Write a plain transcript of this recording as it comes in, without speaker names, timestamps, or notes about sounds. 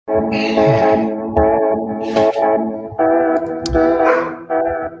We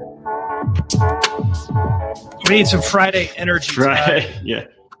need some Friday energy. Friday, yeah.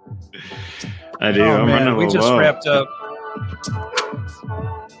 I do. Oh, man. We just wrapped up.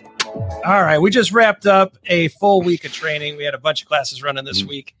 All right. We just wrapped up a full week of training. We had a bunch of classes running this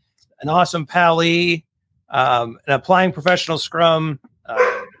week. An awesome Pally, an applying professional Scrum.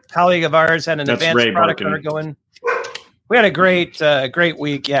 Colleague of ours had an advanced Ray product owner going. We had a great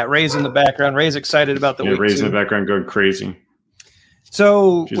week. Yeah, Ray's in the background. Ray's excited about the week. Ray's in the background going crazy.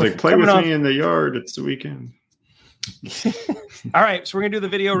 So she's like, play with me in the yard. It's the weekend. All right, so we're gonna do the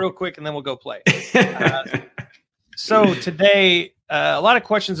video real quick, and then we'll go play. So today, a lot of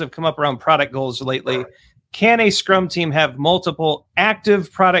questions have come up around product goals lately. Can a Scrum team have multiple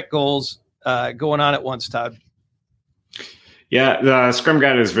active product goals going on at once, Todd? Yeah, the Scrum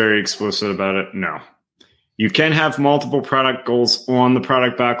Guide is very explicit about it. No. You can have multiple product goals on the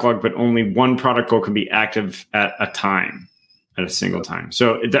product backlog, but only one product goal can be active at a time, at a single time.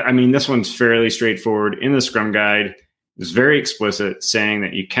 So, this one's fairly straightforward. In the Scrum Guide, it's very explicit, saying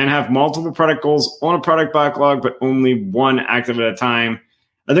that you can have multiple product goals on a product backlog, but only one active at a time.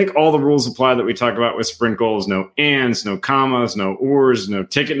 I think all the rules apply that we talk about with sprint goals. No ands, no commas, no ors, no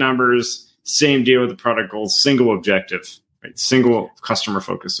ticket numbers. Same deal with the product goals, single objective. Right, single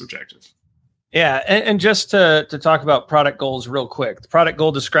customer-focused objective. Yeah, and just to talk about product goals real quick. The product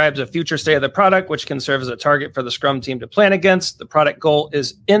goal describes a future state of the product, which can serve as a target for the Scrum team to plan against. The product goal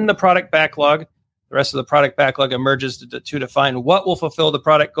is in the product backlog. The rest of the product backlog emerges to define what will fulfill the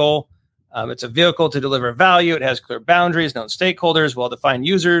product goal. It's a vehicle to deliver value. It has clear boundaries, known stakeholders, well-defined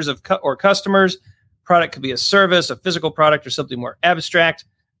users or customers. Product could be a service, a physical product, or something more abstract.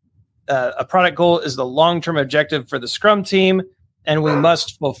 A product goal is the long-term objective for the Scrum team, and we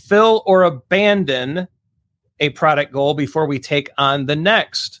must fulfill or abandon a product goal before we take on the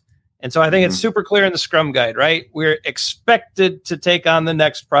next. And so I think it's super clear in the Scrum Guide, right? We're expected to take on the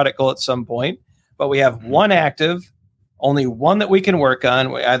next product goal at some point, but we have one active, only one that we can work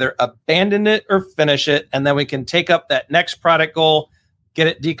on. We either abandon it or finish it, and then we can take up that next product goal, get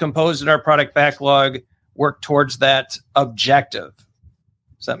it decomposed in our product backlog, work towards that objective.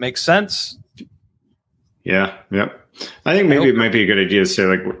 Does that make sense? Yeah. Yep. I think maybe it might be a good idea to say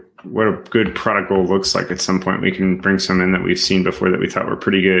like what a good product goal looks like at some point. We can bring some in that we've seen before that we thought were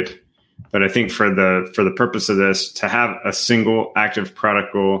pretty good. But I think for the purpose of this, to have a single active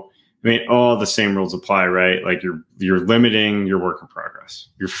product goal, all the same rules apply, right? Like you're limiting your work in progress.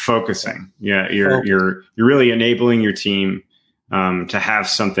 You're focusing. Yeah. You're really enabling your team to have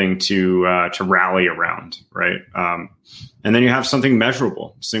something to rally around, right? And then you have something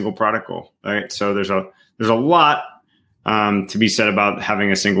measurable, single product goal, right? So there's a lot to be said about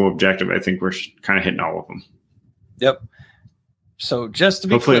having a single objective. I think we're kind of hitting all of them. Yep. So just to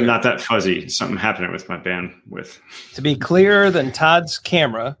be hopefully clear, I'm not that fuzzy. Something happening with my bandwidth. To be clearer than Todd's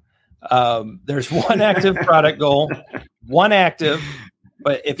camera, there's one active product goal, one active.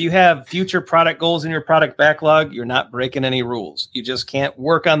 But if you have future product goals in your product backlog, you're not breaking any rules. You just can't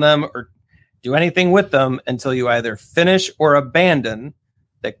work on them or do anything with them until you either finish or abandon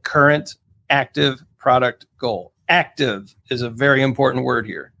the current active product goal. Active is a very important word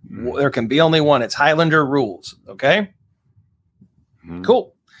here. There can be only one. It's Highlander rules. Okay?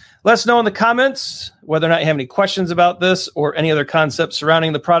 Cool. Let us know in the comments whether or not you have any questions about this or any other concepts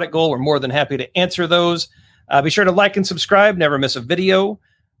surrounding the product goal. We're more than happy to answer those. Be sure to like and subscribe. Never miss a video.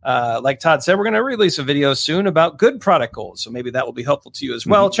 Like Todd said, we're going to release a video soon about good product goals. So maybe that will be helpful to you as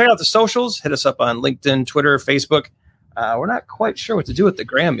well. Check out the socials. Hit us up on LinkedIn, Twitter, Facebook. We're not quite sure what to do with the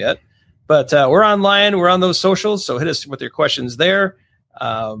gram yet, but we're online. We're on those socials. So hit us with your questions there.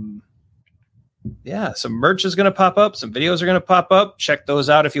 Some merch is going to pop up. Some videos are going to pop up. Check those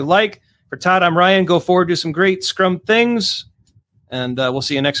out if you like. For Todd, I'm Ryan. Go forward, do some great Scrum things, and we'll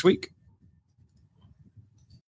see you next week.